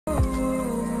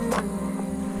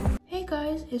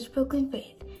is Brooklyn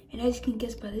Faith, and as you can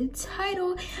guess by the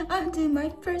title, I'm doing my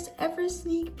first ever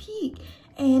sneak peek.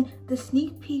 And the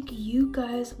sneak peek you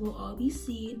guys will all be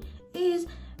seeing is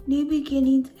New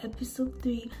Beginnings episode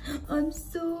 3. I'm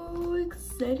so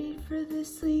excited for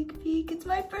this sneak peek. It's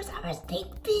my first ever sneak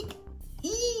peek.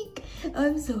 Eek!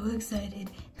 I'm so excited.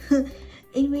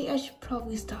 Anyway, I should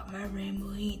probably stop my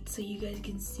rambling so you guys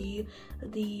can see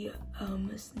the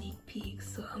sneak peek.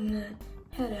 So I'm gonna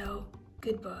head out.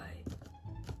 Goodbye.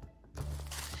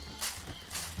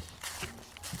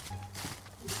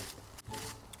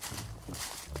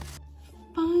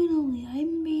 Finally, I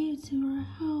made it to our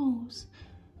house.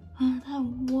 That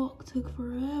walk took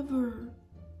forever.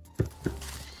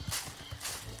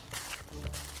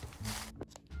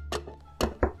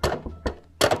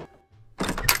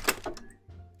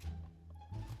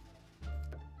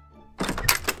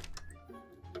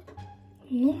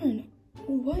 Lauren,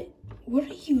 what are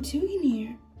you doing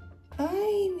here?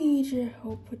 I need your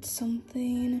help with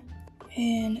something,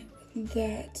 and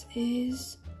that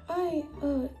is, I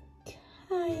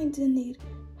kinda need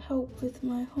help with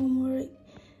my homework.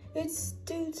 It's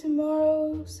due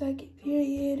tomorrow, second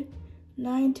period,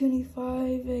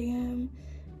 9:25 a.m.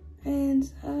 and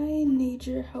I need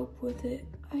your help with it.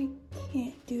 I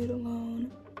can't do it alone.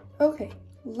 Okay,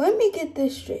 let me get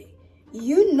this straight.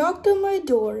 You knocked on my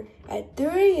door at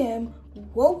 3 a.m.,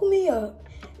 woke me up,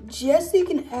 just so you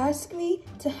can ask me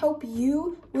to help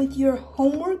you with your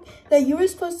homework that you were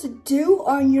supposed to do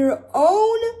on your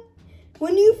own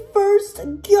when you first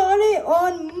got it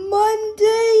on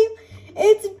Monday?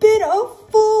 It's been a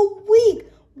full week.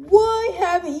 Why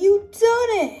haven't you done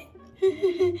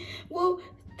it? Well,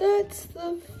 that's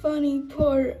the funny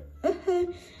part. I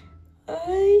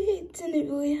didn't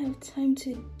really have time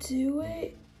to do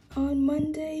it on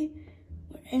Monday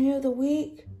or any other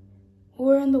week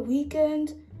or on the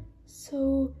weekend.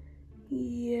 So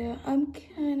yeah, I'm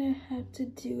kinda have to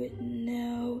do it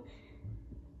now.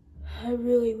 I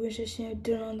really wish I should have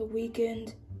done it on the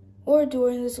weekend or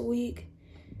during this week.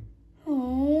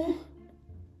 Oh,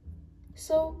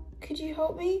 so could you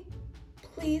help me?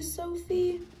 Please,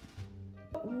 Sophie?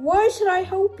 Why should I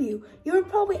help you? You were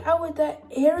probably out with that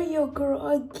Ariel girl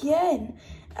again.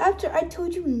 After I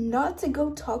told you not to go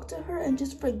talk to her and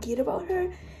just forget about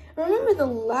her. Remember the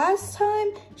last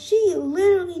time? She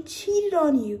literally cheated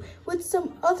on you with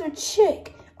some other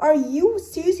chick. Are you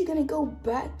seriously gonna go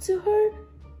back to her?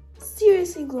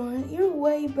 Seriously, Lauren, you're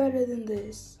way better than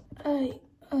this.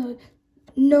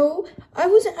 No, I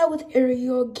wasn't out with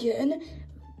Ariel again.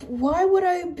 Why would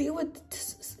I be with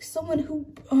someone who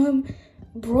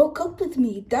broke up with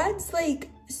me? That's like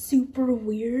super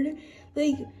weird.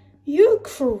 Like, you're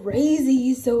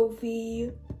crazy,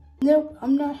 Sophie. Nope,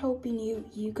 I'm not helping you.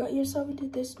 You got yourself into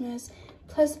this mess.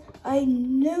 Plus, I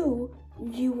knew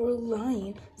you were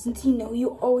lying, since you know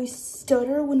you always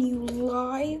stutter when you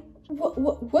lie.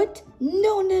 What?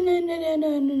 No.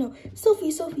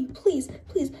 Sophie, please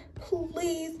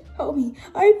help me.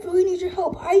 I really need your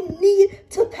help. I need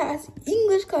to pass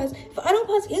English class. If I don't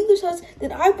pass English class,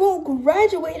 then I won't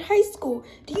graduate high school.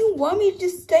 Do you want me to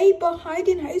just stay behind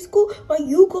in high school while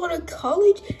you go to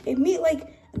college and meet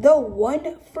like the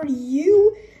one for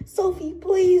you? Sophie,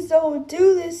 please don't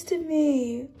do this to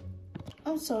me.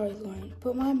 I'm sorry, Lauren,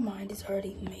 but my mind is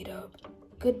already made up.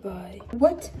 Goodbye.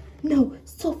 What? No,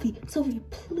 Sophie,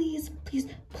 please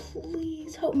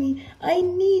help me. I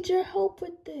need your help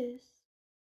with this.